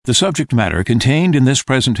The subject matter contained in this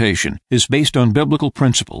presentation is based on biblical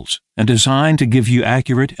principles and designed to give you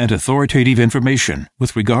accurate and authoritative information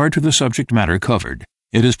with regard to the subject matter covered.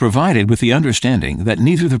 It is provided with the understanding that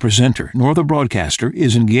neither the presenter nor the broadcaster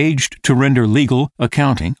is engaged to render legal,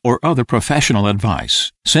 accounting, or other professional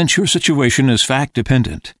advice. Since your situation is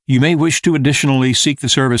fact-dependent, you may wish to additionally seek the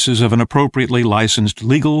services of an appropriately licensed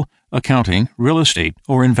legal, accounting, real estate,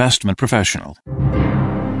 or investment professional.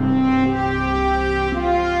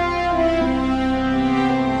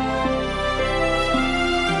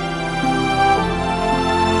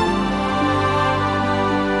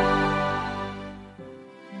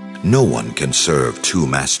 No one can serve two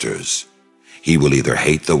masters. He will either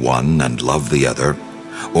hate the one and love the other,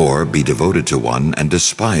 or be devoted to one and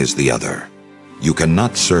despise the other. You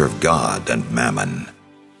cannot serve God and mammon.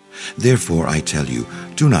 Therefore, I tell you,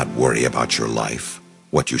 do not worry about your life,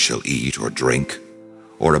 what you shall eat or drink,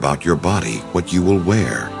 or about your body, what you will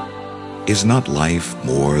wear. Is not life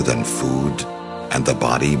more than food, and the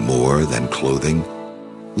body more than clothing?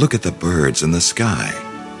 Look at the birds in the sky.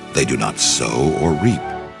 They do not sow or reap.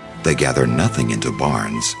 They gather nothing into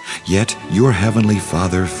barns, yet your heavenly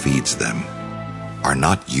Father feeds them. Are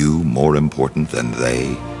not you more important than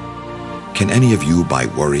they? Can any of you, by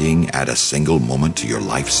worrying, add a single moment to your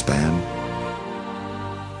lifespan?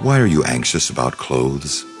 Why are you anxious about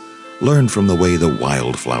clothes? Learn from the way the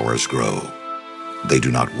wildflowers grow. They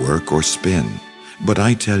do not work or spin, but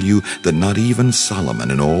I tell you that not even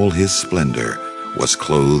Solomon in all his splendor was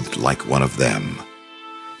clothed like one of them.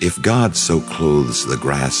 If God so clothes the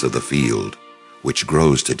grass of the field, which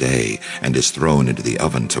grows today and is thrown into the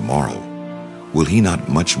oven tomorrow, will he not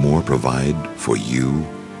much more provide for you,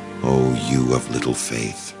 O you of little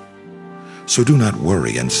faith? So do not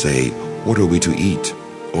worry and say, what are we to eat?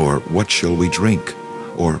 Or what shall we drink?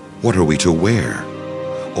 Or what are we to wear?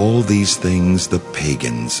 All these things the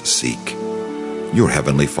pagans seek. Your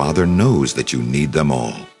heavenly Father knows that you need them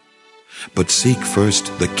all. But seek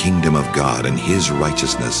first the kingdom of God and his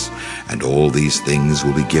righteousness, and all these things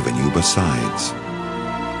will be given you besides.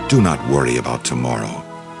 Do not worry about tomorrow.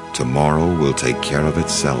 Tomorrow will take care of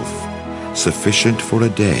itself. Sufficient for a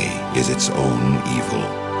day is its own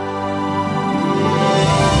evil.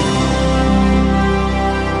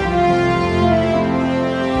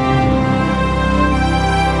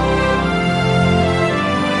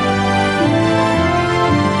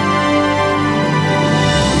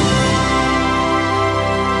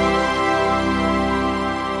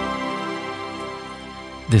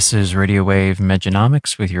 This is Radio Wave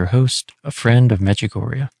Mejanomics with your host, a friend of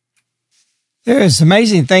Medjugorje. There's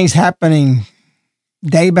amazing things happening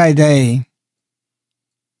day by day,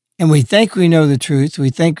 and we think we know the truth. We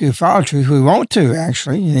think we follow truth. We want to,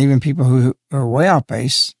 actually, and even people who are way off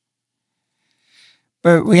base.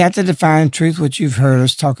 But we have to define truth, which you've heard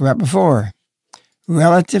us talk about before.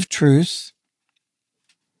 Relative truth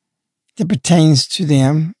that pertains to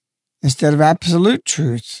them instead of absolute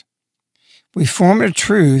truth. We form a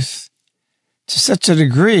truth to such a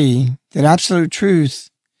degree that absolute truth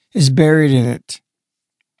is buried in it.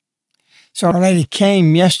 So Our Lady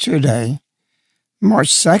came yesterday, March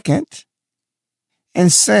 2nd,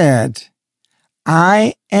 and said,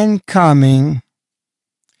 I am coming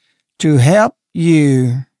to help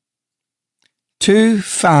you to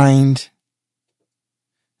find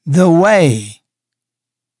the way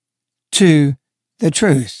to the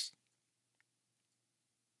truth.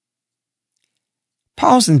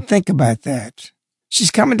 Pause and think about that. She's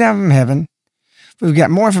coming down from heaven. We've got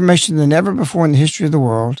more information than ever before in the history of the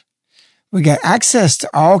world. We got access to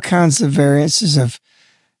all kinds of variances of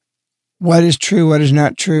what is true, what is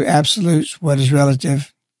not true, absolutes, what is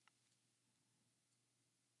relative.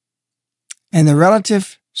 And the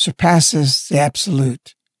relative surpasses the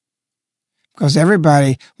absolute because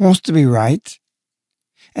everybody wants to be right.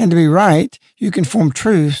 And to be right, you can form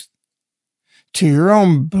truth to your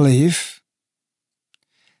own belief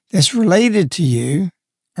that's related to you,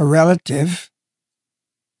 a relative,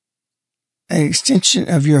 an extension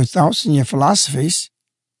of your thoughts and your philosophies,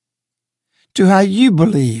 to how you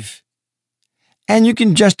believe. And you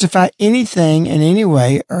can justify anything in any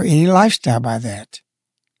way or any lifestyle by that.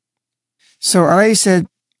 So Our Lady said,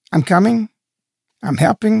 I'm coming, I'm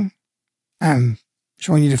helping, I'm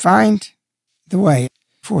showing you to find the way.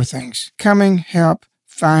 4 things. Coming, help,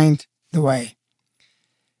 find the way.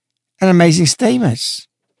 And amazing statements.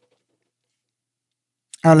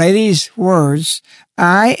 Our Lady's words,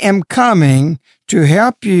 I am coming to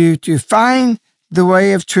help you to find the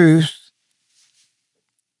way of truth.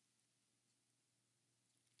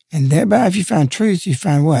 And thereby, if you find truth, you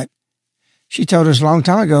find what? She told us a long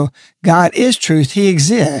time ago, God is truth. He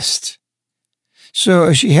exists. So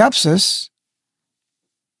if she helps us,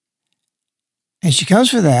 and she comes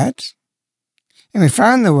for that, and we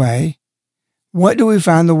find the way, what do we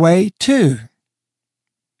find the way to?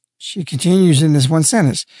 She continues in this one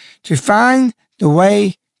sentence, to find the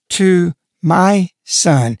way to my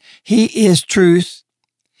Son. He is truth.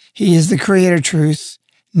 He is the creator of truth.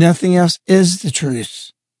 Nothing else is the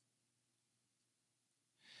truth.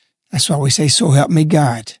 That's why we say, so help me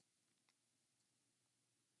God.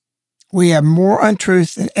 We have more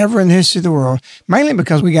untruth than ever in the history of the world, mainly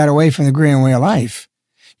because we got away from the green way of life.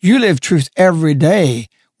 You live truth every day,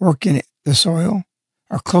 working the soil,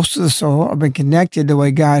 or close to the soil, or been connected the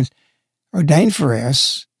way God ordained for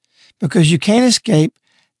us, because you can't escape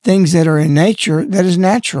things that are in nature that is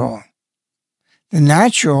natural. The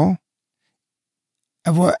natural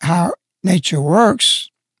of how nature works,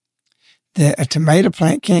 that a tomato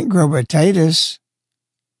plant can't grow potatoes.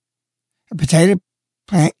 A potato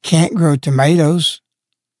plant can't grow tomatoes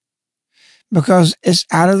because it's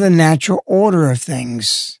out of the natural order of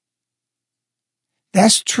things.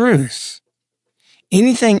 That's truth.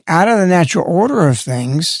 Anything out of the natural order of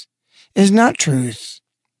things is not truth.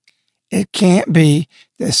 It can't be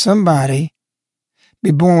that somebody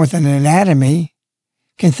be born with an anatomy,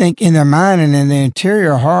 can think in their mind and in their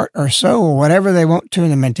interior heart or soul, or whatever they want to in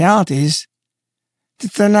the mentalities,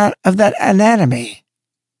 that they're not of that anatomy.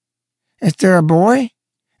 If they're a boy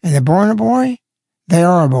and they're born a boy, they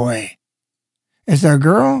are a boy. If they're a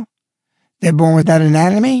girl, they're born with that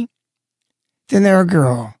anatomy, then they're a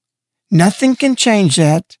girl. Nothing can change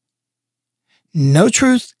that. No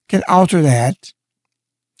truth can alter that,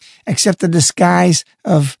 except the disguise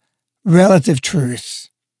of relative truth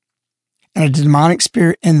and a demonic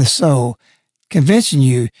spirit in the soul convincing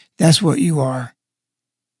you that's what you are.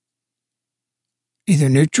 Either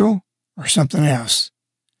neutral or something else.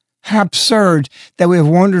 How absurd that we have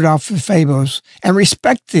wandered off the fables and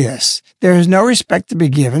respect this. There is no respect to be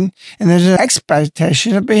given, and there's an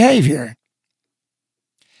expectation of behavior.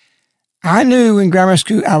 I knew in grammar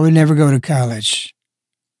school I would never go to college.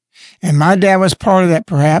 And my dad was part of that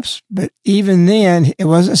perhaps, but even then, it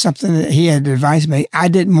wasn't something that he had advised me. I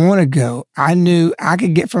didn't want to go. I knew I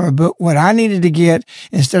could get from a book what I needed to get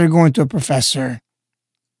instead of going to a professor.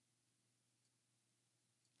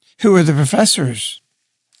 Who were the professors?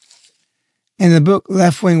 In the book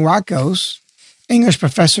Left Wing Wackos, English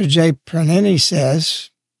professor J. Pranini says,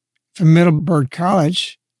 from Middleburg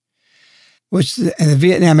College, which in the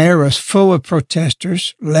Vietnam era was full of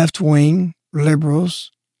protesters, left-wing,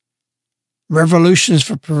 liberals, revolutions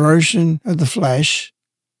for perversion of the flesh.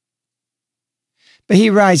 But he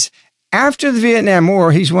writes, after the Vietnam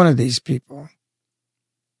War, he's one of these people.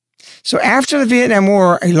 So after the Vietnam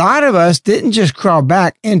War, a lot of us didn't just crawl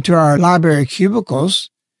back into our library cubicles.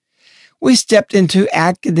 We stepped into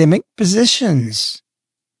academic positions.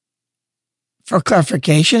 For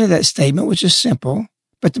clarification of that statement, which is simple,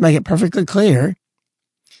 but to make it perfectly clear,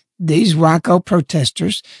 these Wacko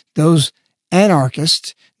protesters, those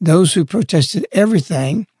anarchists, those who protested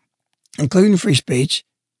everything, including free speech,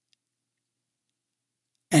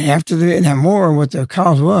 and after the Vietnam War, what their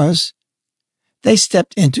cause was, they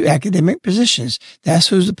stepped into academic positions. That's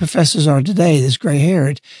who the professors are today, this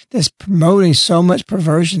gray-haired, that's promoting so much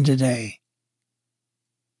perversion today.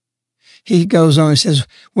 He goes on and says,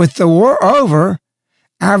 with the war over,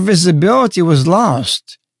 our visibility was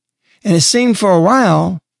lost, and it seemed for a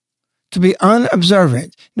while to be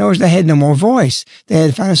unobservant. In other words, they had no more voice. They had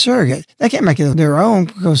to find a surrogate. They can't make it their own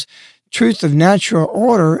because truth of natural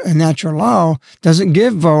order and natural law doesn't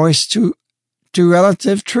give voice to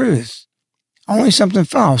relative truth. Only something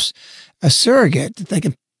false, a surrogate that they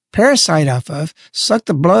can parasite off of, suck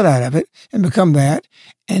the blood out of it, and become that,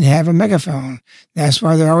 and have a megaphone. That's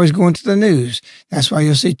why they're always going to the news. That's why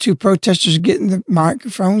you'll see 2 protesters getting the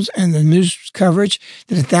microphones and the news coverage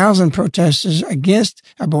that 1,000 protesters against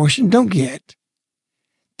abortion don't get.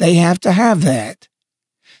 They have to have that.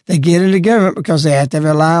 They get into government because they have to have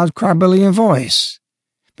a loud, crybaby voice,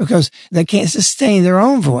 because they can't sustain their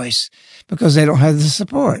own voice, because they don't have the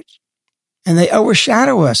support. And they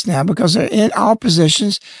overshadow us now because they're in all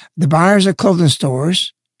positions. The buyers of clothing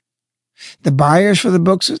stores, the buyers for the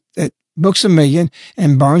books at Books A Million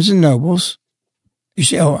and Barnes and Nobles. You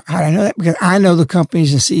say, oh, how do I know that? Because I know the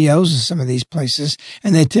companies and CEOs of some of these places,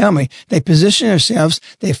 and they tell me they position themselves,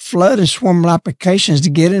 they flood and swarm applications to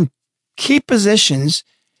get in key positions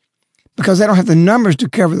because they don't have the numbers to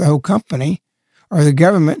cover the whole company or the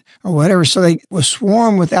government or whatever. So they will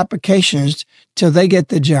swarm with applications till they get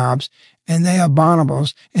the jobs. And they are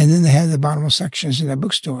abominables, and then they have the abominable sections in their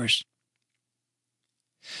bookstores.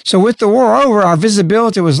 So with the war over, our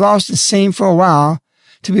visibility was lost and seemed for a while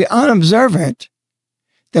to be unobservant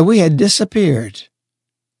that we had disappeared.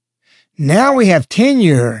 Now we have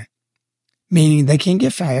tenure, meaning they can't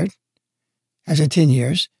get fired after 10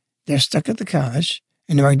 years. They're stuck at the college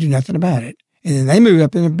and nobody can do nothing about it. And then they move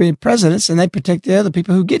up and be presidents and they protect the other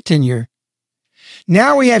people who get tenure.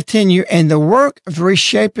 Now we have tenure and the work of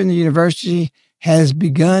reshaping the university has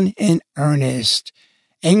begun in earnest.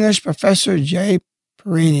 English Professor J.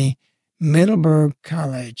 Perini, Middleburg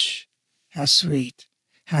College. How sweet.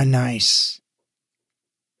 How nice.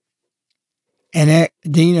 And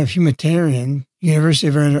Dean of Humanitarian, University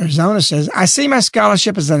of Arizona says, I see my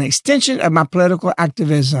scholarship as an extension of my political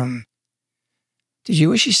activism. Did you hear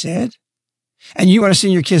what she said? And you want to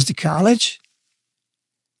send your kids to college?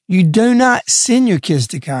 You do not send your kids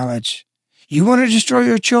to college. You want to destroy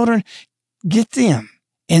your children? Get them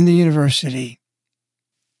in the university.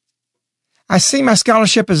 I see my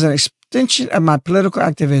scholarship as an extension of my political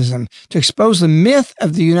activism to expose the myth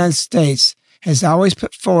of the United States has always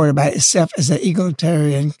put forward about itself as an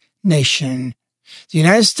egalitarian nation. The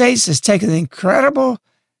United States has taken the incredible,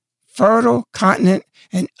 fertile continent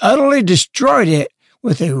and utterly destroyed it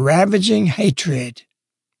with a ravaging hatred.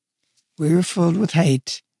 We are filled with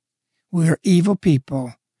hate. We are evil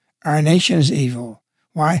people. Our nation is evil.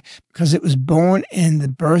 Why? Because it was born in the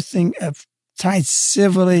birthing of tied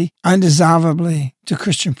civilly, undissolvably to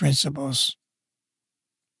Christian principles.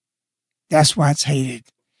 That's why it's hated.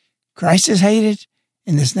 Christ is hated,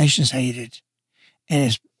 and this nation is hated. And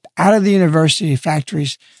it's out of the university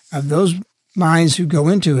factories of those minds who go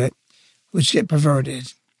into it, which get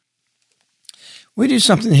perverted. We do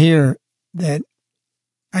something here that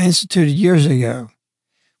I instituted years ago.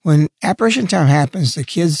 When apparition time happens, the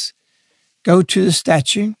kids go to the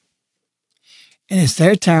statue, and it's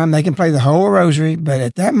their time. They can play the whole rosary, but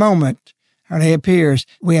at that moment, when they appears,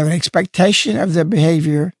 we have an expectation of their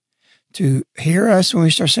behavior to hear us when we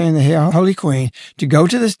start saying the Hail, Holy Queen, to go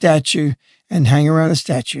to the statue and hang around the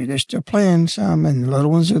statue. They're still playing some, and the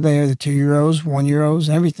little ones are there, the 2-year-olds, 1-year-olds,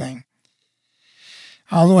 everything,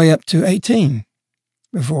 all the way up to 18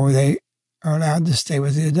 before they are allowed to stay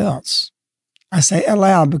with the adults. I say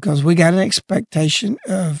allowed because we got an expectation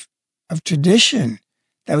of tradition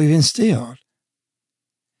that we've instilled.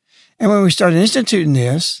 And when we started instituting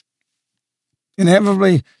this,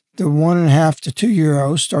 inevitably the 1.5 to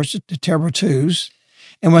 2-year-olds starts at the terrible 2s.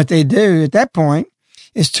 And what they do at that point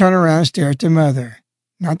is turn around and stare at their mother,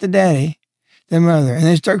 not the daddy, their mother. And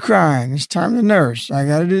they start crying. It's time to nurse. I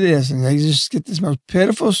got to do this. And they just get this most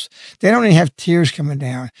pitiful, they don't even have tears coming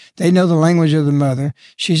down. They know the language of the mother.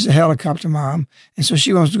 She's the helicopter mom. And so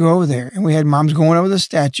she wants to go over there. And we had moms going over the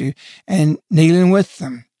statue and kneeling with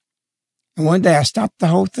them. And one day I stopped the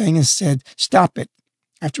whole thing and said, stop it.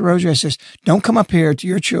 After rosary, I says, don't come up here to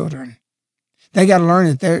your children. They got to learn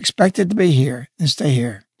that they're expected to be here and stay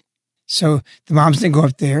here. So the moms didn't go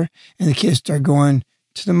up there, and the kids started going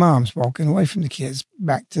to the moms, walking away from the kids,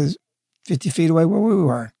 back to 50 feet away where we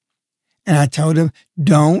were. And I told them,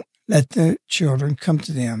 don't let the children come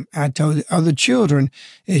to them. I told the other children,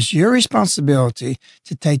 it's your responsibility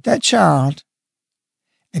to take that child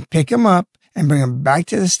and pick them up and bring them back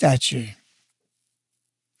to the statue.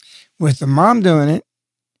 With the mom doing it,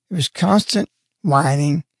 it was constant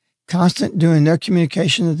whining, constant doing their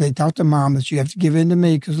communication that they taught the mom that you have to give in to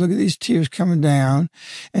me because look at these tears coming down.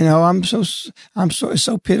 And oh, it's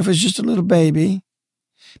so pitiful. It's just a little baby.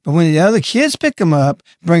 But when the other kids pick them up,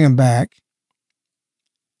 bring them back,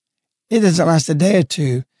 it doesn't last a day or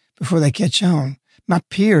two before they catch on. My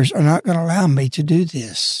peers are not going to allow me to do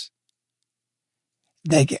this.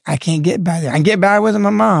 I can't get by there. I can get by with my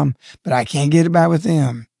mom, but I can't get by with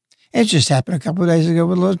them. It just happened a couple of days ago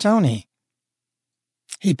with little Tony.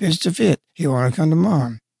 He pitched a fit. He wanted to come to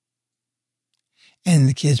mom. And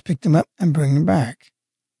the kids picked him up and bring him back.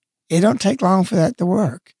 It don't take long for that to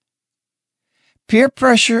work. Peer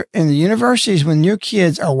pressure in the universities when your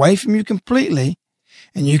kids are away from you completely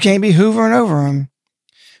and you can't be hoovering over them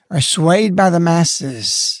are swayed by the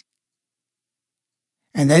masses.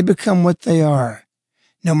 And they become what they are.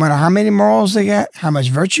 No matter how many morals they got, how much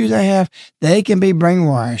virtue they have, they can be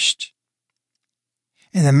brainwashed.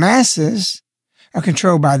 And the masses are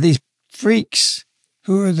controlled by these freaks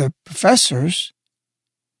who are the professors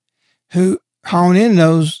who hone in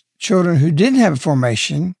those children who didn't have a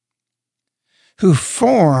formation, who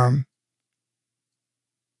form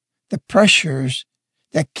the pressures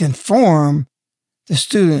that conform the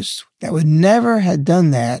students that would never have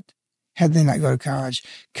done that had they not go to college.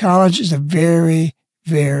 College is a very,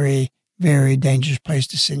 very, very dangerous place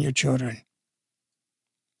to send your children.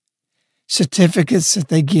 Certificates that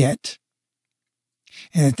they get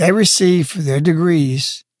and that they receive for their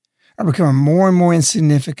degrees are becoming more and more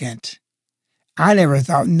insignificant I never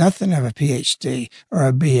thought nothing of a PhD or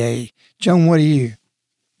a BA. Joan, what are you?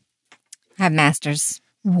 I have master's.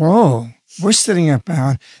 Whoa. We're sitting up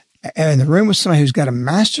in the room with somebody who's got a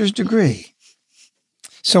master's degree.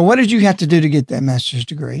 So what did you have to do to get that master's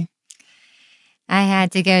degree? I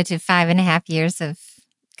had to go to 5.5 years of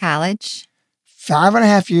college.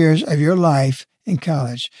 5.5 years of your life in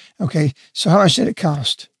college. Okay. So how much did it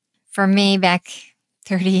cost? For me, back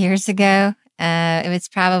 30 years ago, it was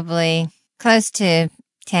probably close to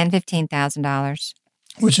 $10,000, $15,000.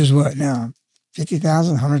 Which is what now?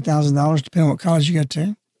 $50,000, $100,000, depending on what college you go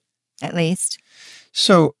to? At least.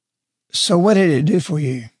 So what did it do for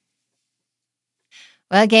you?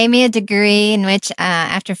 Well, it gave me a degree in which,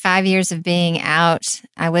 after 5 years of being out,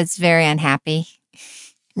 I was very unhappy.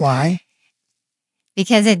 Why?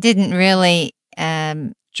 Because it didn't really...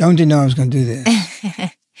 Joan didn't know I was going to do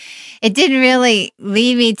this. It didn't really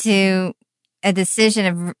lead me to a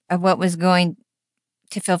decision of what was going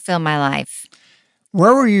to fulfill my life.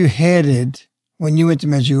 Where were you headed when you went to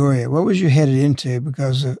Medjugorje? What was you headed into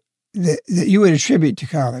because of that you would attribute to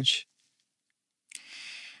college?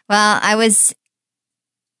 Well, I was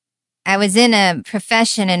in a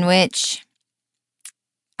profession in which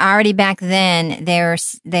already back then they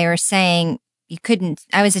were saying you couldn't.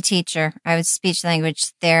 I was a teacher. I was a speech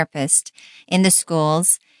language therapist in the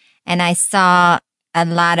schools, and I saw a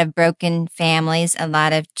lot of broken families, a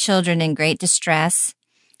lot of children in great distress,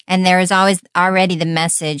 and there was always already the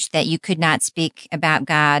message that you could not speak about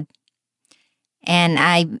God. And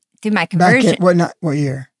I, through my conversion, Back at what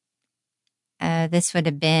year? This would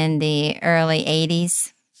have been the early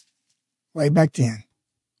 80s. Way back then.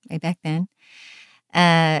 Way back then.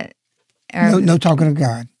 No talking of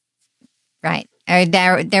God. Right. Or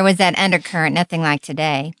there was that undercurrent, nothing like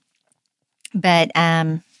today. But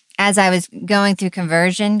as I was going through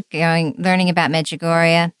conversion, learning about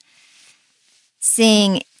Medjugorje,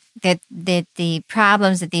 seeing that the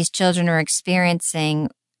problems that these children were experiencing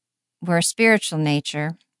were spiritual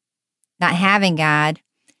nature, not having God,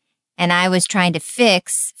 and I was trying to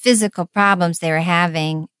fix physical problems they were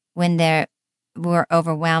having when they were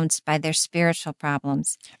overwhelmed by their spiritual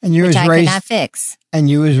problems, and you which I could not fix. And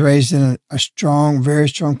you was raised in a strong, very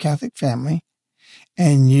strong Catholic family,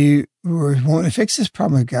 and you were wanting to fix this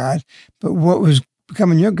problem with God, but what was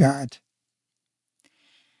becoming your God?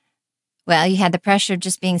 Well, you had the pressure of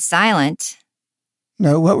just being silent.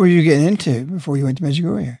 No, what were you getting into before you went to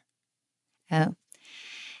Medjugorje? Oh.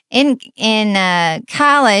 In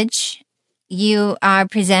college, you are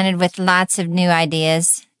presented with lots of new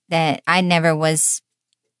ideas that I never was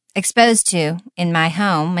exposed to in my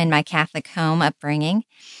home, in my Catholic home upbringing.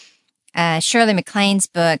 Shirley MacLaine's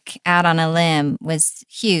book, Out on a Limb, was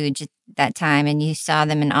huge at that time, and you saw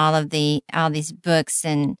them in all these books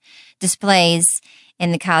and displays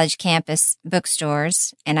in the college campus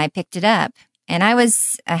bookstores, and I picked it up. And I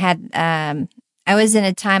was in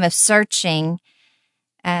a time of searching.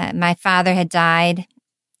 My father had died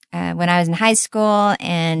when I was in high school,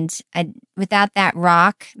 and without that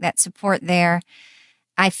rock, that support there,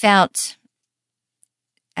 I felt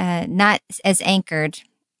not as anchored,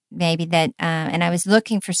 maybe that, and I was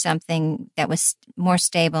looking for something that was more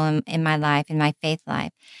stable in my life, in my faith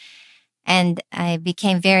life. And I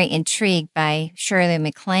became very intrigued by Shirley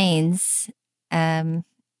MacLaine's own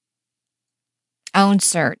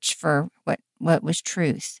search for what was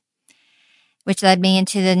truth, which led me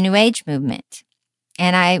into the New Age movement.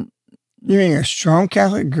 And You mean a strong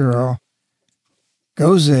Catholic girl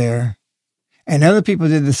goes there, and other people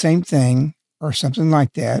did the same thing or something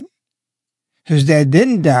like that, whose dad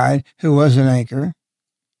didn't die, who was an anchor.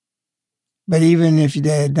 But even if your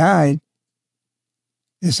dad died,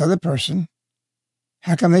 this other person,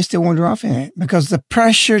 how come they still wander off in it? Because the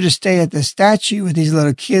pressure to stay at the statue with these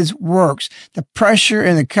little kids works. The pressure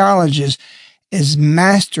in the colleges is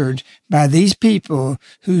mastered by these people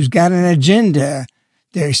who's got an agenda,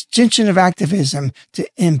 their extension of activism, to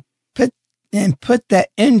put that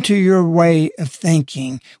into your way of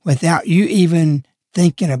thinking without you even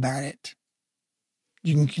thinking about it.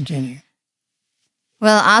 You can continue.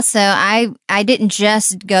 well, also, I didn't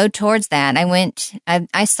just go towards that.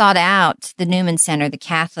 I sought out the Newman Center, the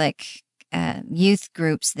Catholic youth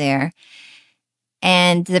groups there.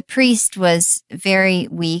 And the priest was very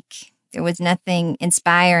weak. There was nothing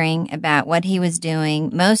inspiring about what he was doing.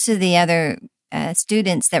 Most of the other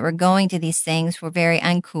students that were going to these things were very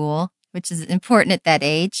uncool, which is important at that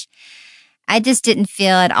age. I just didn't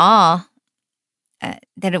feel at all that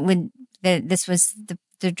this was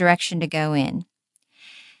the direction to go in.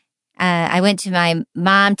 I went to my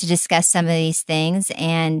mom to discuss some of these things,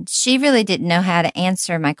 and she really didn't know how to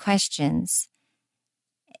answer my questions.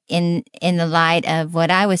 in the light of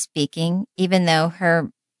what I was speaking, even though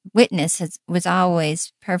her witness was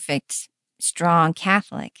always perfect, strong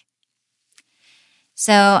Catholic.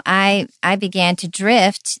 So I began to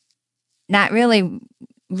drift, not really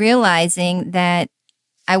realizing that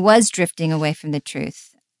I was drifting away from the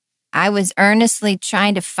truth. I was earnestly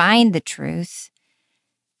trying to find the truth,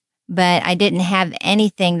 but I didn't have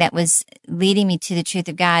anything that was leading me to the truth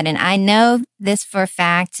of God. And I know this for a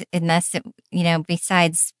fact, unless it,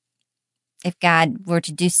 besides if God were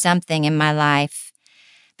to do something in my life,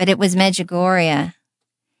 but it was Medjugorje.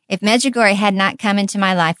 If Medjugorje had not come into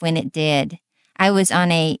my life when it did, I was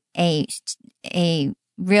on a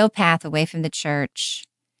real path away from the church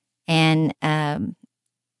and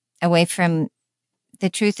away from the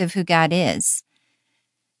truth of who God is.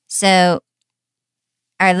 So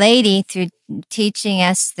Our Lady, through teaching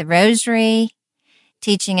us the rosary,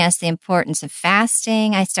 teaching us the importance of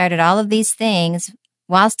fasting, I started all of these things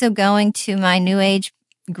while still going to my New Age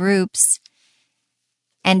groups.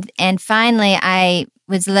 And finally, I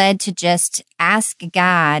was led to just ask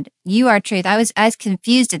God, you are truth. I was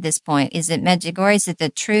confused at this point. Is it Medjugorje? Is it the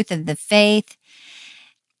truth of the faith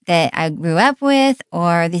that I grew up with,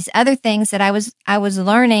 or these other things that I was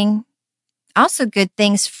learning, also good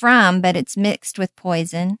things from, but it's mixed with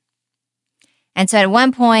poison. And so at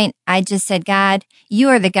one point, I just said, God, you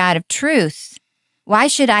are the God of truth. Why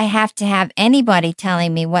should I have to have anybody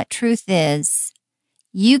telling me what truth is?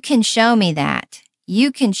 You can show me that.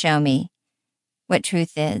 You can show me what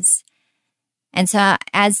truth is. And so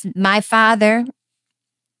as my Father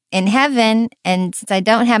in heaven, and since I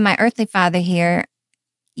don't have my earthly father here,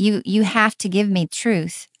 you have to give me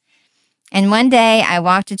truth. And one day I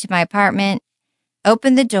walked into my apartment,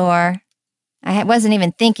 opened the door. I wasn't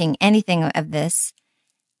even thinking anything of this.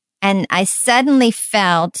 And I suddenly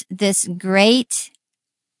felt this great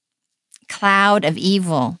cloud of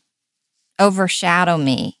evil overshadow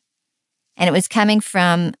me. And it was coming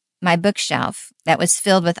from my bookshelf that was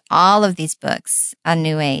filled with all of these books on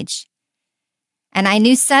New Age. And I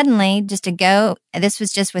knew suddenly just to go, this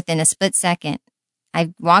was just within a split second.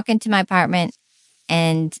 I walk into my apartment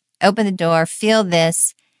and open the door, feel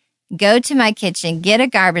this, go to my kitchen, get a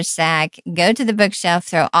garbage sack, go to the bookshelf,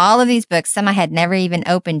 throw all of these books, some I had never even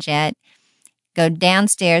opened yet, go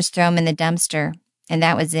downstairs, throw them in the dumpster. And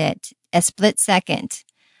that was it. A split second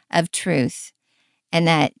of truth. And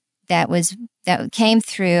that came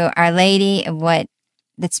through Our Lady of what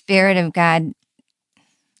the Spirit of God.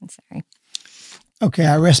 I'm sorry. Okay,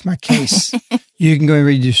 I rest my case. You can go and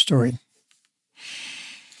read your story.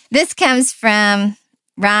 This comes from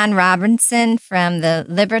Ron Robinson from the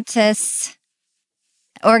Libertas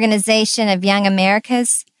Organization of Young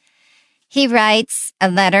Americas. He writes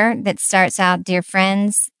a letter that starts out, Dear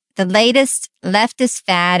friends, the latest leftist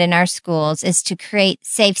fad in our schools is to create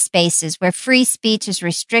safe spaces where free speech is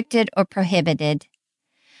restricted or prohibited.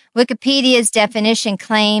 Wikipedia's definition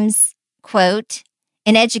claims, quote,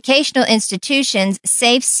 in educational institutions,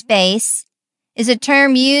 safe space is a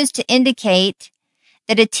term used to indicate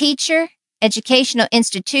that a teacher, educational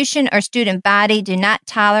institution, or student body do not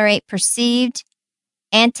tolerate perceived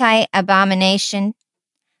anti-abomination,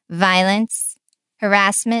 violence,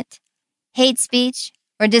 harassment, hate speech,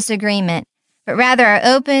 or disagreement, but rather are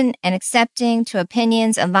open and accepting to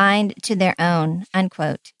opinions aligned to their own,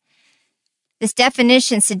 unquote. This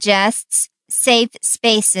definition suggests safe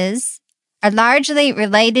spaces are largely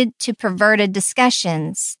related to perverted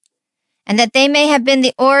discussions, and that they may have been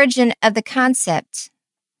the origin of the concept.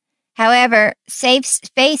 However, safe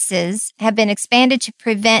spaces have been expanded to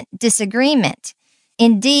prevent disagreement,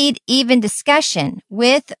 indeed even discussion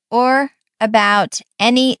with or about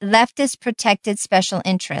any leftist protected special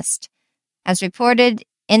interest. As reported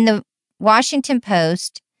in the Washington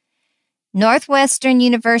Post, Northwestern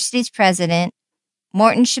University's president,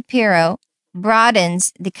 Morton Shapiro,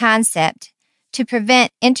 broadens the concept to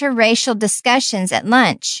prevent interracial discussions at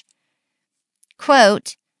lunch.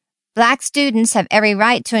 Quote, Black students have every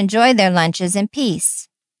right to enjoy their lunches in peace.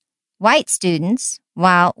 White students,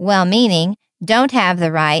 while well-meaning, don't have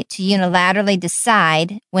the right to unilaterally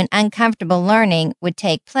decide when uncomfortable learning would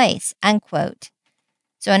take place, unquote.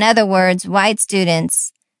 So in other words, white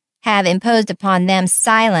students have imposed upon them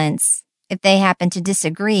silence if they happen to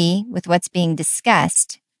disagree with what's being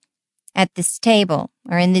discussed at this table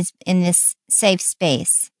or in this safe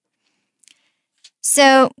space.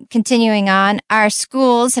 So, continuing on, our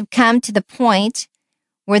schools have come to the point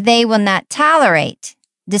where they will not tolerate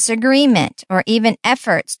disagreement or even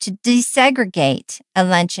efforts to desegregate a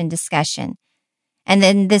luncheon discussion. And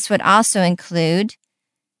then this would also include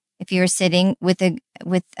if you were sitting with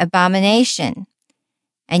abomination.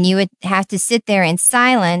 and you would have to sit there in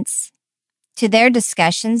silence to their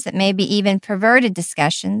discussions that may be even perverted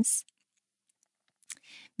discussions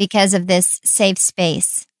because of this safe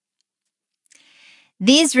space.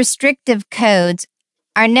 These restrictive codes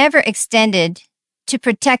are never extended to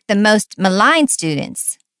protect the most maligned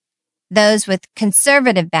students, those with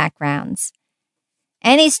conservative backgrounds.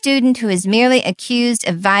 Any student who is merely accused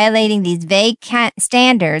of violating these vague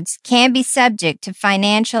standards can be subject to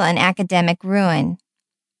financial and academic ruin.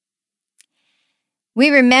 We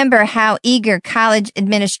remember how eager college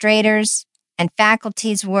administrators and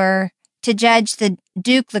faculties were to judge the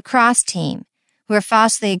Duke lacrosse team who were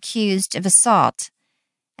falsely accused of assault,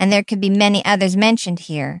 and there could be many others mentioned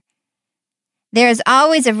here. There is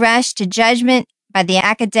always a rush to judgment by the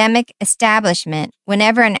academic establishment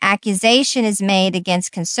whenever an accusation is made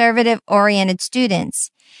against conservative-oriented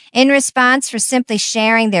students. In response for simply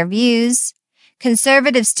sharing their views,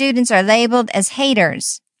 conservative students are labeled as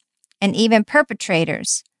haters and even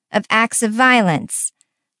perpetrators of acts of violence.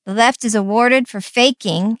 The left is awarded for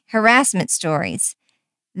faking harassment stories.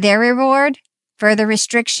 Their reward? Further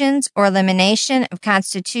restrictions or elimination of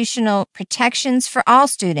constitutional protections for all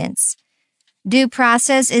students. Due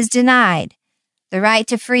process is denied. The right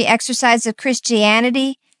to free exercise of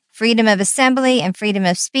Christianity, freedom of assembly, and freedom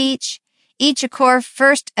of speech, each a core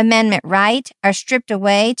First Amendment right, are stripped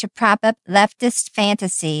away to prop up leftist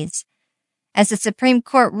fantasies. As the Supreme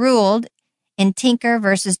Court ruled in Tinker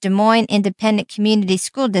versus Des Moines Independent Community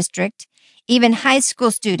School District, even high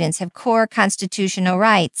school students have core constitutional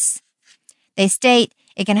rights. They state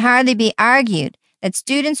it can hardly be argued that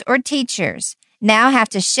students or teachers now have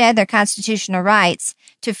to shed their constitutional rights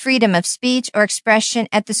to freedom of speech or expression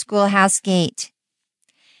at the schoolhouse gate.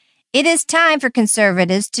 It is time for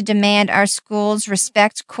conservatives to demand our schools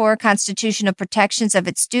respect core constitutional protections of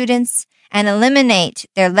its students and eliminate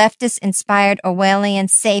their leftist-inspired Orwellian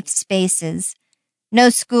safe spaces. No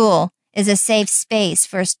school is a safe space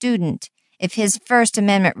for a student if his First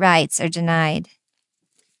Amendment rights are denied.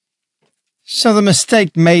 So the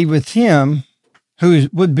mistake made with him, who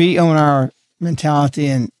would be on our mentality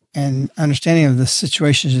and understanding of the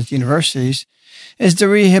situations at the universities, is to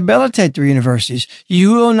rehabilitate the universities.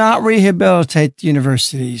 You will not rehabilitate the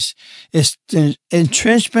universities. It's the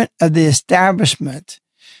entrenchment of the establishment,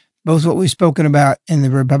 both what we've spoken about in the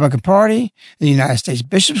Republican Party, the United States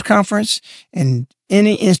Bishops' Conference, and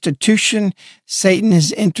any institution Satan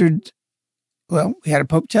has entered. Well, we had a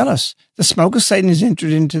Pope tell us, the smoke of Satan has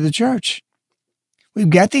entered into the church. We've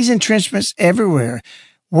got these entrenchments everywhere.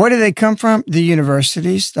 Where do they come from? The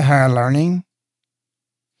universities, the higher learning.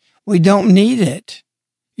 We don't need it.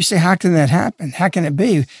 You say, how can that happen? How can it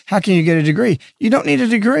be? How can you get a degree? You don't need a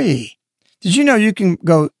degree. Did you know you can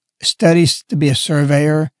go study to be a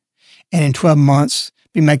surveyor and in 12 months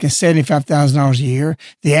be making $75,000 a year?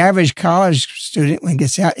 The average college student, when he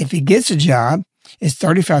gets out, if he gets a job, is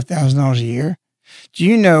 $35,000 a year. Do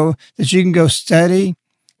you know that you can go study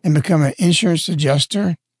and become an insurance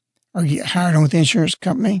adjuster or get hired on with the insurance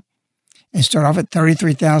company and start off at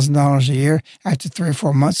 $33,000 a year after 3 or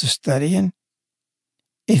 4 months of studying?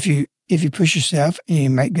 If you push yourself and you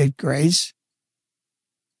make good grades.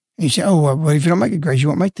 And you say, oh, well, if you don't make good grades, you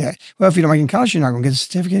won't make that. Well, if you don't make it in college, you're not going to get a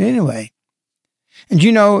certificate anyway. And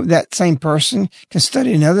you know that same person can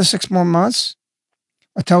study another 6 more months,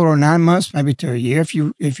 a total of 9 months, maybe to a year if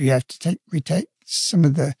you have to retake some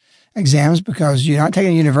of the exams, because you're not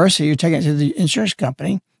taking a university, you're taking it to the insurance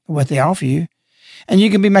company, what they offer you. And you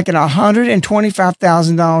can be making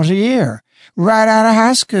 $125,000 a year right out of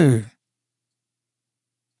high school.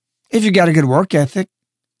 If you got a good work ethic,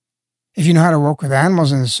 if you know how to work with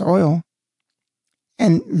animals in the soil,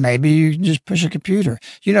 and maybe you can just push a computer.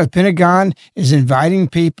 You know, the Pentagon is inviting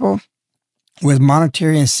people with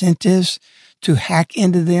monetary incentives to hack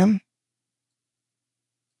into them.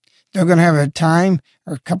 They're going to have a time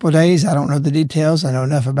or a couple of days. I don't know the details. I know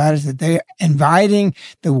enough about it that they're inviting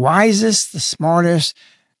the wisest, the smartest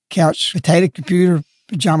couch potato computer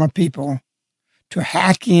pajama people to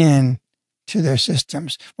hack in to their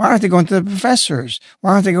systems. Why aren't they going to the professors?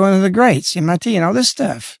 Why aren't they going to the greats, MIT and all this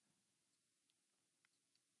stuff?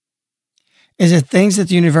 Is it things that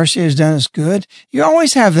the university has done as good? You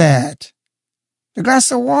always have that. The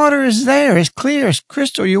glass of water is there. It's clear. It's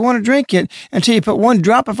crystal. You want to drink it until you put 1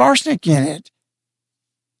 drop of arsenic in it.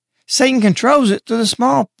 Satan controls it to the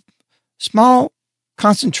small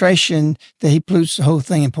concentration that he pollutes the whole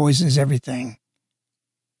thing and poisons everything.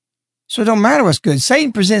 So it don't matter what's good.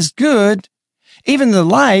 Satan presents good, even the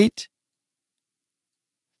light,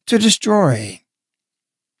 to destroy.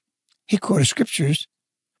 He quoted scriptures,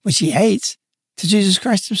 which he hates, to Jesus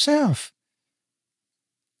Christ himself.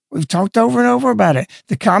 We've talked over and over about it.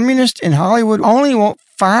 The communists in Hollywood only want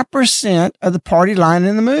 5% of the party line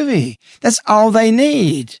in the movie. That's all they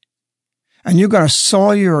need. And you're going to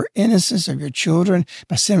soil your innocence of your children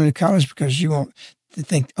by sending them to college because you want to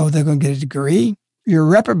think, oh, they're going to get a degree? You're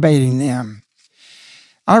reprobating them.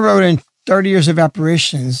 I wrote in 30 Years of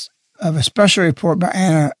Apparitions of a special report by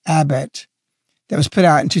Anna Abbott that was put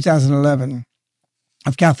out in 2011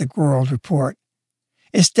 of Catholic World Report.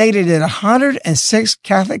 It stated that 106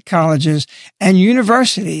 Catholic colleges and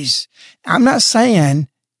universities, I'm not saying,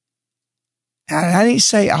 I didn't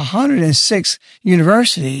say 106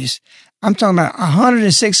 universities, I'm talking about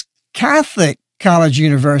 106 Catholic college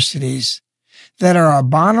universities that are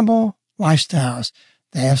abominable lifestyles.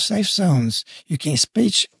 They have safe zones. You can't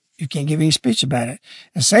give any speech about it.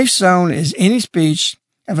 A safe zone is any speech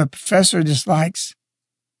if a professor dislikes.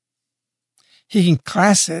 He can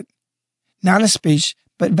class it, not a speech,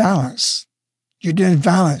 but violence. You're doing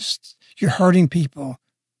violence. You're hurting people.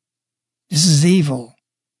 This is evil.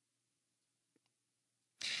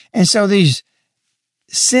 And so these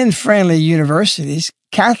sin-friendly universities,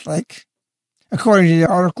 Catholic, according to the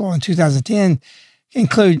article in 2010,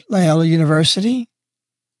 include Loyola University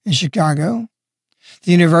in Chicago,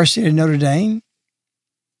 the University of Notre Dame,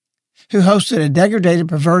 who hosted a degraded,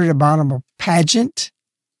 perverted, abominable pageant,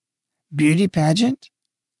 beauty pageant.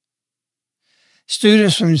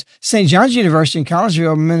 Students from St. John's University in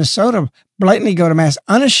Collegeville, Minnesota, blatantly go to Mass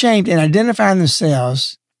unashamed and identifying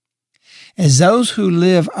themselves as those who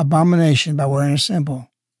live abomination by wearing a symbol.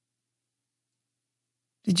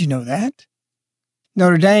 Did you know that?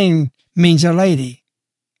 Notre Dame means a lady.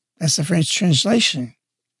 That's the French translation.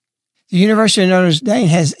 The University of Notre Dame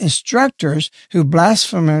has instructors who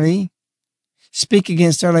blasphemically speak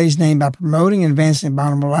against Our Lady's name by promoting and advancing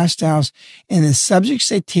abominable lifestyles in the subjects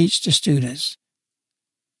they teach to students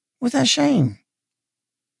without shame.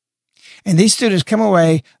 And these students come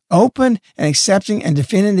away open and accepting and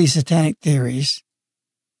defending these satanic theories,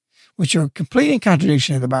 which are complete in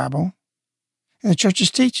contradiction of the Bible and the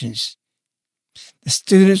church's teachings. The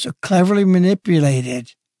students are cleverly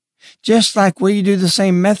manipulated, just like we do the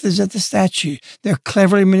same methods at the statue. They're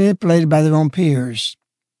cleverly manipulated by their own peers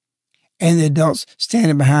and the adults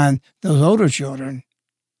standing behind those older children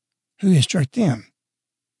who instruct them.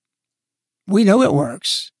 We know it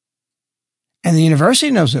works, and the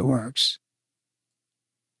university knows it works.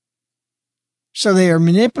 So they are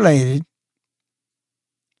manipulated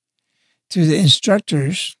through the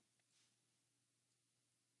instructors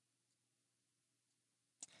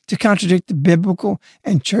to contradict the biblical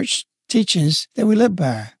and church teachings that we live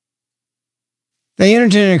by. They enter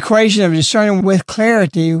into an equation of discerning with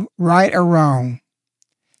clarity right or wrong.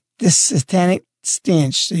 This satanic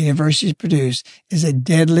stench the universities produce is a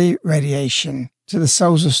deadly radiation to the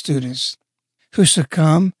souls of students who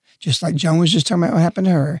succumb, just like Joan was just talking about what happened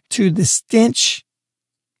to her, to the stench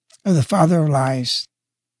of the father of lies.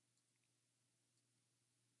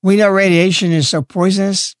 We know radiation is so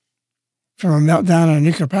poisonous from a meltdown on a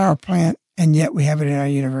nuclear power plant, and yet we have it in our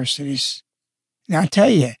universities. Now, I tell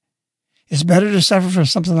you, it's better to suffer from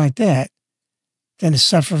something like that than to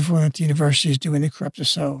suffer from what the universities do when they corrupt the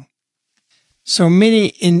soul. So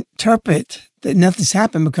many interpret that nothing's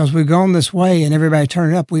happened because we've gone this way and everybody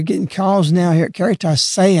turned up. We're getting calls now here at Caritas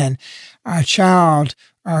saying our child,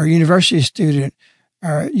 our university student,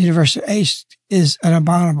 our university age is an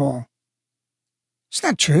abominable. It's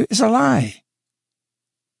not true. It's a lie.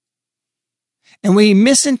 And we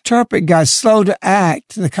misinterpret God's slow to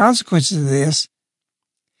act. The consequences of this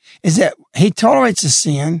is that he tolerates the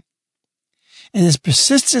sin, and this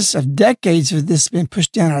persistence of decades of this being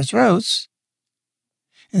pushed down our throats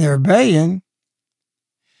and the rebellion,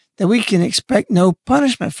 that we can expect no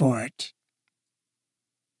punishment for it.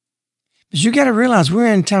 But you got to realize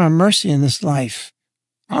we're in a time of mercy in this life,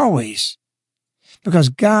 always, because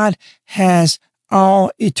God has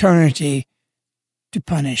all eternity to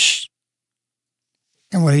punish.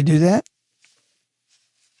 And will he do that?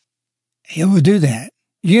 He will do that.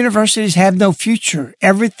 Universities have no future.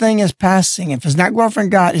 Everything is passing. If it's not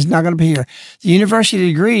glorifying God, it's not going to be here. The university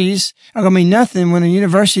degrees are going to mean nothing when a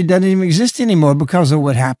university doesn't even exist anymore because of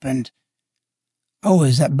what happened. Oh,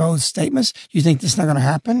 is that bold statements? You think that's not going to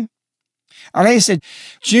happen? Our Lady said,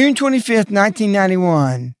 June 25th,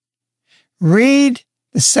 1991, read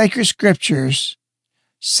the sacred scriptures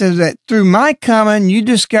so that through my coming, you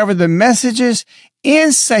discover the messages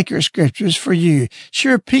in sacred scriptures for you. She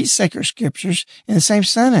repeats sacred scriptures in the same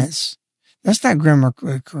sentence. That's not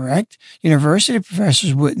grammatically correct. University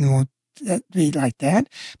professors wouldn't want that be like that,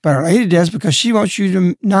 but Our Lady does because she wants you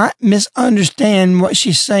to not misunderstand what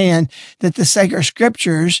she's saying, that the sacred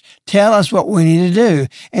scriptures tell us what we need to do.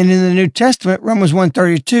 And in the New Testament, Romans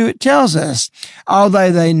 1:32, it tells us,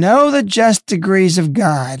 although they know the just degrees of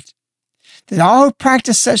God, that all who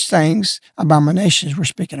practice such things, abominations we're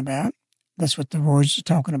speaking about, that's what the words are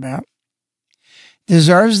talking about,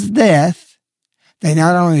 deserves death. They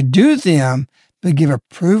not only do them, but give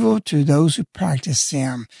approval to those who practice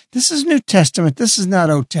them. This is New Testament. This is not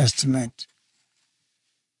Old Testament.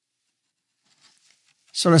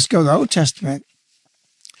 So let's go to the Old Testament.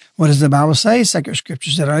 What does the Bible say? Sacred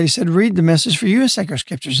Scriptures. I already said, read the message for you as Sacred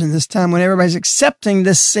Scriptures in this time when everybody's accepting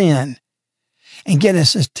this sin and getting a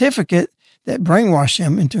certificate that brainwashed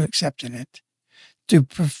them into accepting it. To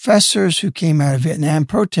professors who came out of Vietnam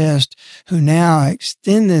protest, who now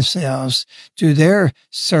extend themselves to their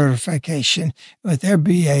certification with their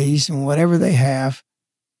BAs and whatever they have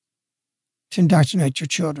to indoctrinate your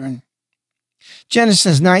children.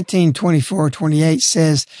 Genesis 19:24-28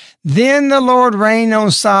 says, Then the Lord rained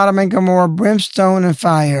on Sodom and Gomorrah brimstone and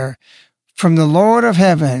fire from the Lord of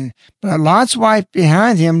heaven. But Lot's wife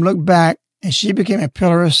behind him looked back, and she became a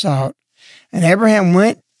pillar of salt. And Abraham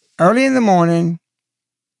went early in the morning,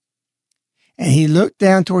 and he looked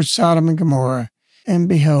down towards Sodom and Gomorrah, and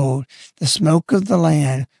behold, the smoke of the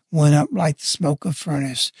land went up like the smoke of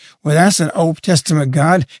furnace. Well, that's an Old Testament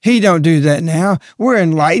God. He don't do that now. We're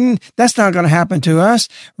enlightened. That's not going to happen to us.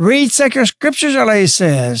 Read sacred scriptures, Our Lady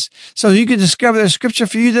says, so you can discover the scripture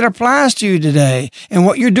for you that applies to you today and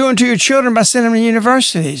what you're doing to your children by sending them to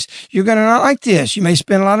universities. You're going to not like this. You may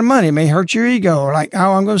spend a lot of money. It may hurt your ego. Like,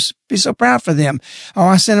 oh, I'm going to be so proud for them. Oh,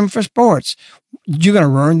 I sent them for sports. You're going to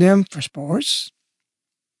ruin them for sports?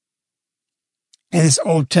 And this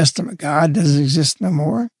Old Testament God doesn't exist no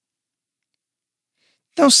more?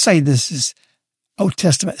 Don't say this is Old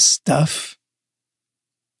Testament stuff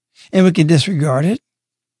and we can disregard it.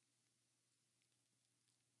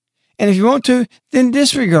 And if you want to, then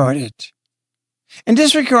disregard it. And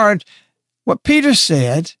disregard what Peter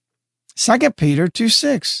said, 2 Peter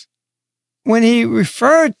 2:6, when he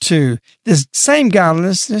referred to this same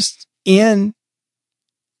godlessness in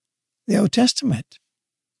the Old Testament.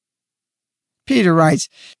 Peter writes,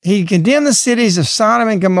 he condemned the cities of Sodom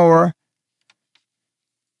and Gomorrah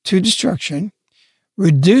to destruction,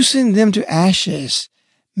 reducing them to ashes,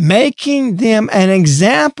 making them an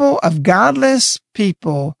example of godless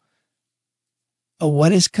people of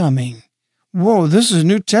what is coming. Whoa, this is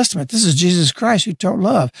New Testament. This is Jesus Christ who taught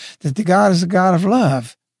love, that the God is a God of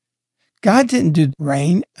love. God didn't do the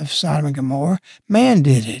reign of Sodom and Gomorrah. Man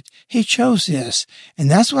did it. He chose this.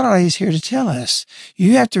 And that's what He's here to tell us.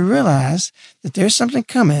 You have to realize that there's something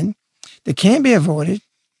coming that can't be avoided.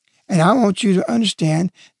 And I want you to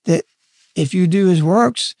understand that if you do His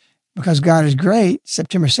works, because God is great,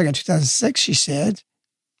 September 2nd, 2006, she said,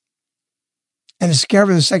 and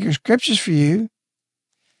discover the sacred scriptures for you,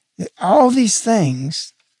 that all these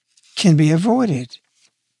things can be avoided.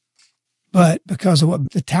 But because of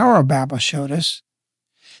what the Tower of Babel showed us,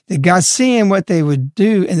 that God's seeing what they would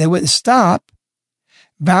do and they wouldn't stop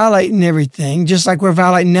violating everything, just like we're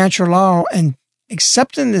violating natural law and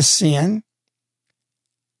accepting this sin,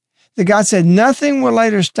 that God said nothing will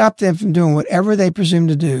later stop them from doing whatever they presume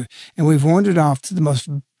to do. And we've wandered off to the most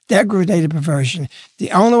degraded perversion.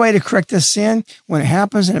 The only way to correct this sin when it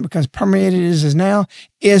happens and it becomes permeated as it is now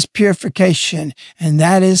is purification. And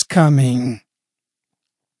that is coming.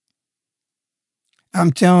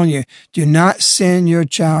 I'm telling you, do not send your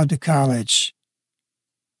child to college.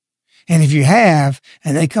 And if you have,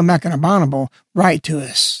 and they come back unabominable, write to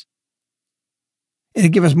us. It'll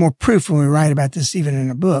give us more proof when we write about this, even in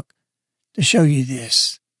a book, to show you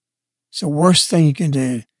this. It's the worst thing you can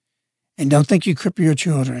do. And don't think you cripple your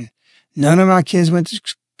children. None of my kids went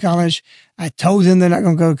to college. I told them they're not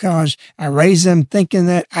going to go to college. I raised them thinking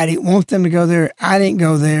that I didn't want them to go there. I didn't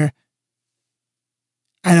go there.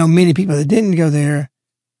 I know many people that didn't go there.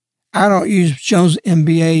 I don't use Jones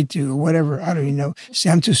MBA to whatever. I don't even know. See,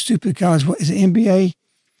 I'm too stupid. College. What is it? MBA?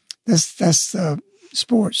 That's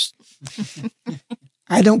sports.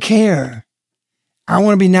 I don't care. I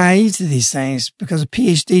want to be naive to these things because a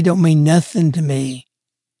PhD don't mean nothing to me.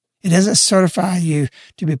 It doesn't certify you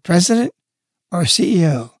to be president or a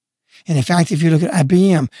CEO. And in fact, if you look at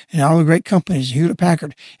IBM and all the great companies,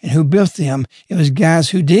 Hewlett-Packard, and who built them, it was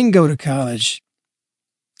guys who didn't go to college,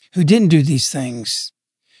 who didn't do these things.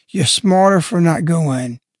 You're smarter for not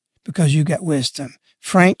going because you got wisdom.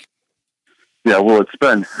 Frank? Yeah, well, it's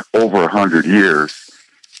been over 100 years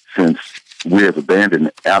since we have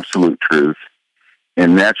abandoned absolute truth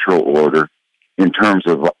and natural order in terms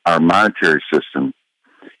of our monetary system.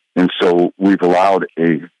 And so we've allowed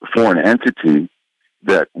a foreign entity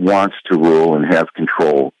that wants to rule and have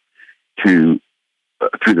control to,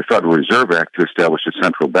 through the Federal Reserve Act, to establish a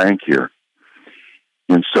central bank here.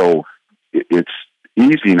 And so it's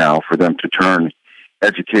easy now for them to turn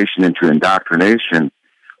education into indoctrination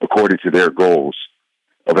according to their goals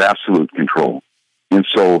of absolute control. And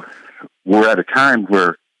so we're at a time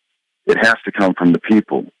where it has to come from the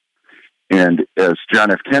people. And as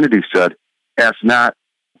John F. Kennedy said, ask not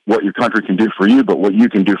what your country can do for you, but what you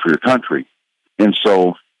can do for your country. And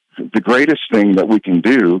so the greatest thing that we can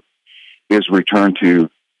do is return to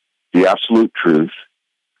the absolute truth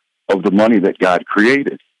of the money that God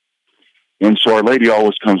created. And so Our Lady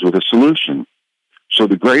always comes with a solution. So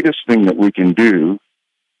the greatest thing that we can do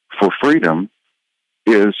for freedom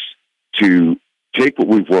is to take what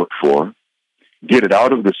we've worked for, get it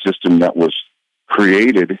out of the system that was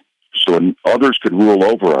created so others could rule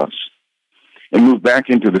over us, and move back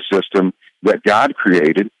into the system that God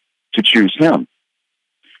created to choose Him.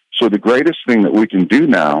 So the greatest thing that we can do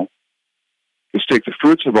now is take the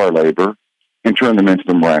fruits of our labor and turn them into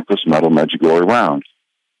the miraculous metal Medjugorje round.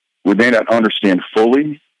 We may not understand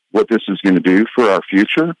fully what this is going to do for our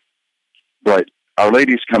future, but Our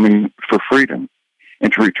Lady's coming for freedom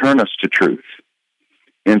and to return us to truth.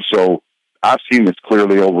 And so I've seen this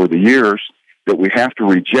clearly over the years, that we have to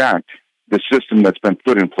reject the system that's been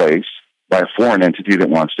put in place by a foreign entity that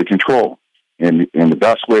wants to control. And the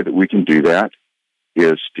best way that we can do that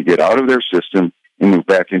is to get out of their system and move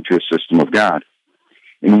back into a system of God.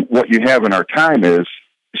 And what you have in our time is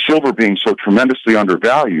silver being so tremendously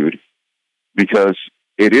undervalued because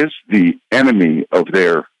it is the enemy of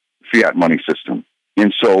their fiat money system.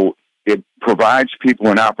 And so it provides people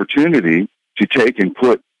an opportunity to take and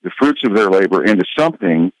put the fruits of their labor into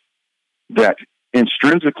something that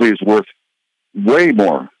intrinsically is worth way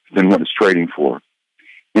more than what it's trading for.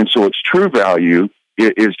 And so its true value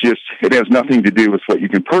is just, it has nothing to do with what you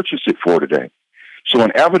can purchase it for today. So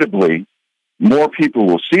inevitably, more people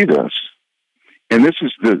will see this, and this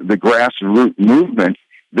is the grassroots movement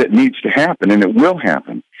that needs to happen, and it will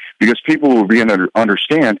happen, because people will begin to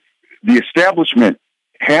understand the establishment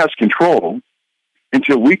has control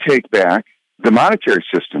until we take back the monetary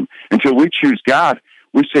system. Until we choose God,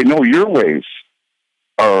 we say, no, your ways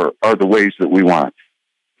are the ways that we want.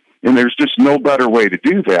 And there's just no better way to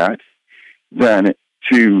do that than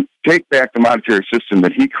to take back the monetary system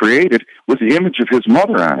that He created with the image of His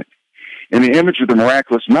mother on it, and the image of the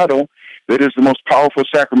miraculous metal that is the most powerful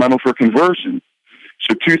sacramental for conversion.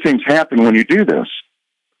 So two things happen when you do this.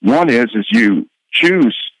 One is you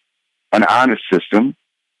choose an honest system,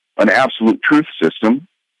 an absolute truth system,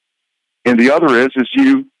 and the other is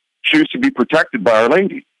you choose to be protected by Our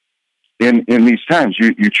Lady. In these times,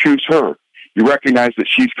 you choose her. You recognize that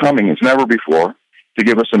she's coming as never before to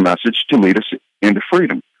give us a message to lead us into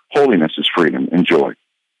freedom. Holiness is freedom and joy.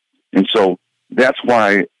 And so that's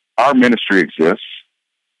why our ministry exists,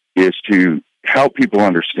 is to help people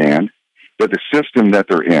understand that the system that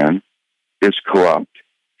they're in is corrupt,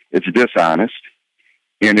 it's dishonest,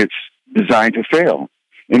 and it's designed to fail,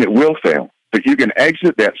 and it will fail. But you can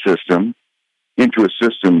exit that system into a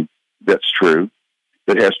system that's true,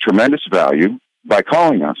 that has tremendous value, by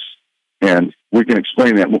calling us. And we can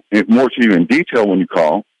explain that more to you in detail when you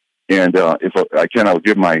call. And if I can, I'll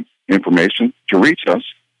give my information to reach us.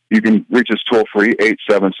 You can reach us toll-free,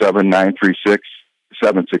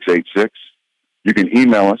 877-936-7686. You can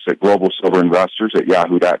email us at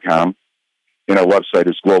globalsilverinvestors@yahoo.com. And our website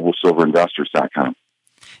is globalsilverinvestors.com.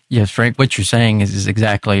 Yes, Frank, what you're saying is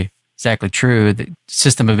exactly true. The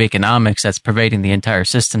system of economics that's pervading the entire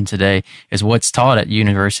system today is what's taught at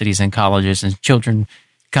universities and colleges, and children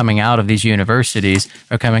coming out of these universities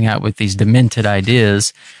are coming out with these demented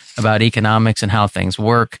ideas about economics and how things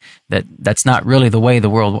work, that's not really the way the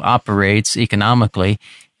world operates economically,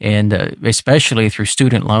 and especially through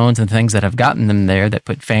student loans and things that have gotten them there, that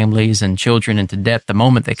put families and children into debt the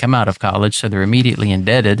moment they come out of college, so they're immediately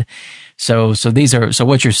indebted. So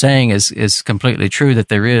what you're saying is completely true, that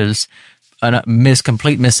there is a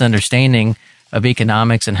complete misunderstanding of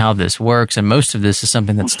economics and how this works, and most of this is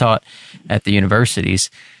something that's taught at the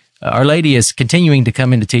universities. Our Lady is continuing to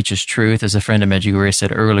come in to teach us truth, as a friend of Medjugorje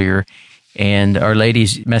said earlier, and Our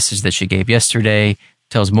Lady's message that she gave yesterday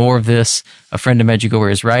tells more of this. A friend of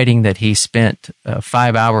Medjugorje is writing that he spent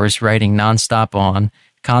 5 hours writing nonstop on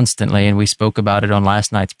constantly, and we spoke about it on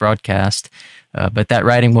last night's broadcast. But that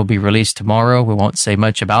writing will be released tomorrow. We won't say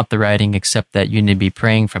much about the writing, except that you need to be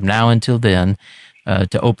praying from now until then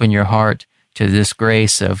to open your heart to this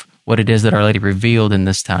grace of what it is that Our Lady revealed in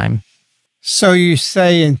this time. So you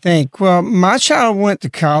say and think, well, my child went to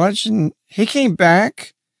college and he came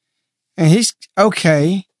back And he's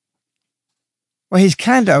okay. Well, he's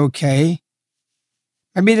kind of okay.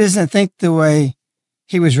 Maybe he doesn't think the way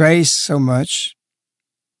he was raised so much.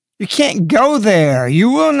 You can't go there. You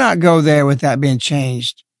will not go there without being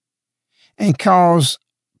changed and cause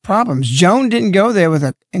problems. Joan didn't go there with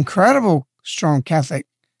an incredible, strong Catholic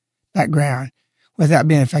background without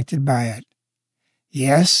being affected by it.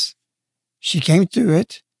 Yes, she came through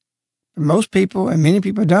it, but most people and many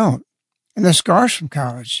people don't. And they're scars from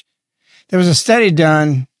college. There was a study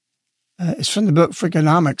done, it's from the book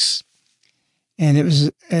Freakonomics, and it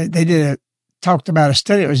was, talked about a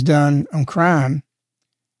study that was done on crime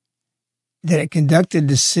that it conducted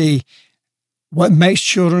to see what makes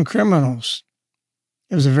children criminals.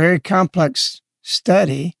 It was a very complex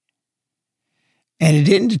study, and it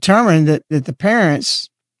didn't determine that the parents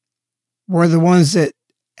were the ones that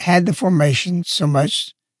had the formation so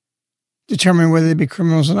much, determining whether they'd be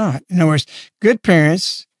criminals or not. In other words, good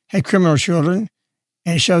parents had criminal children,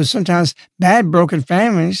 and it shows sometimes bad, broken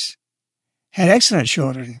families had excellent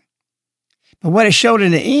children. But what it showed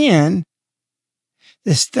in the end,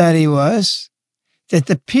 the study was that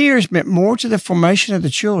the peers meant more to the formation of the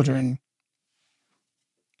children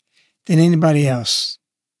than anybody else.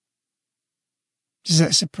 Does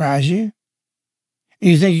that surprise you?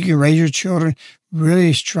 And you think you can raise your children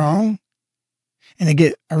really strong and they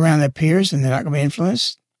get around their peers and they're not going to be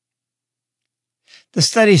influenced? The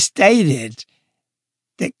study stated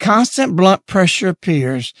that constant blunt pressure of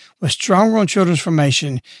peers was stronger on children's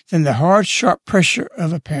formation than the hard, sharp pressure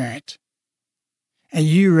of a parent. And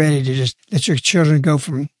you ready to just let your children go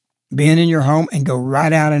from being in your home and go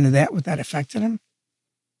right out into that without affecting them?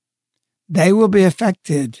 They will be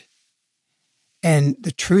affected. And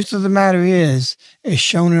the truth of the matter is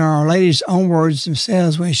shown in Our Lady's own words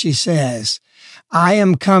themselves when she says, I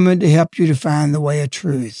am coming to help you to find the way of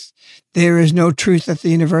truth. There is no truth at the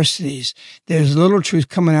universities. There's little truth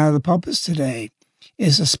coming out of the pulpits today.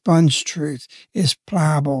 It's a sponge truth. It's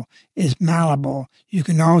pliable. It's malleable. You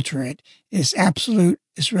can alter it. It's absolute.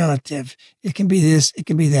 It's relative. It can be this. It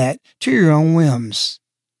can be that to your own whims.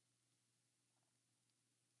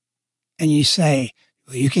 And you say,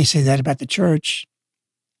 well, you can't say that about the church.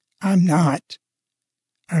 I'm not.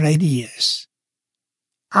 Our Lady is.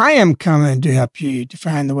 I am coming to help you to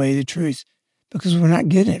find the way of the truth because we're not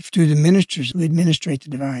getting it through the ministers who administrate the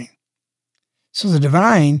divine. So the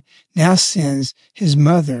divine now sends his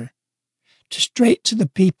mother straight to the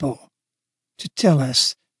people to tell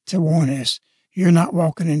us, to warn us, you're not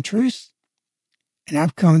walking in truth. And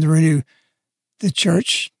I've come to renew the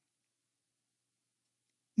church.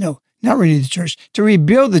 No, not renew the church, to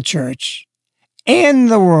rebuild the church and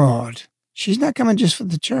the world. She's not coming just for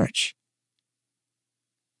the church.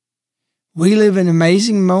 We live in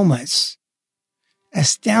amazing moments.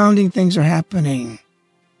 Astounding things are happening.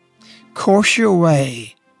 Course your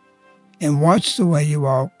way and watch the way you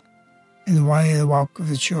walk and the way the walk of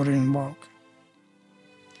the children walk.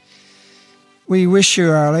 We wish you,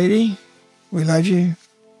 Our Lady. We love you.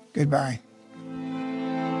 Goodbye.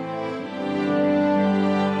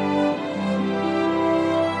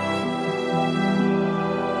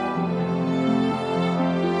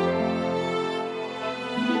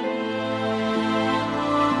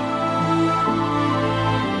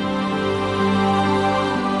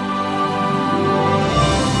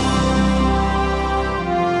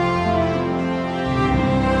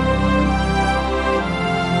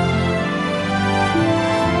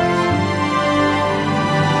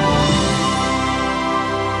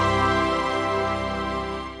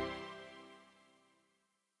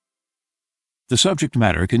 The subject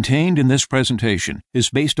matter contained in this presentation is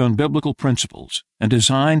based on biblical principles and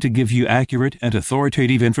designed to give you accurate and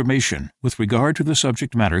authoritative information with regard to the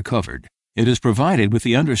subject matter covered. It is provided with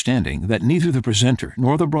the understanding that neither the presenter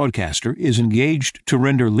nor the broadcaster is engaged to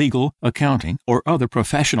render legal, accounting, or other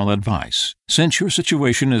professional advice. Since your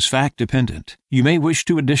situation is fact-dependent, you may wish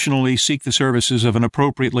to additionally seek the services of an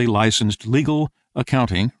appropriately licensed legal,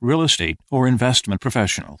 accounting, real estate, or investment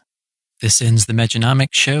professional. This ends the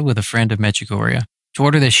Mejanomics Show with a Friend of Medjugorje. To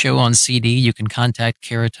order this show on CD, you can contact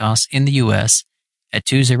Caritas in the U.S. at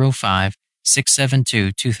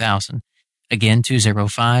 205-672-2000. Again,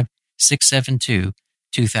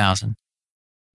 205-672-2000.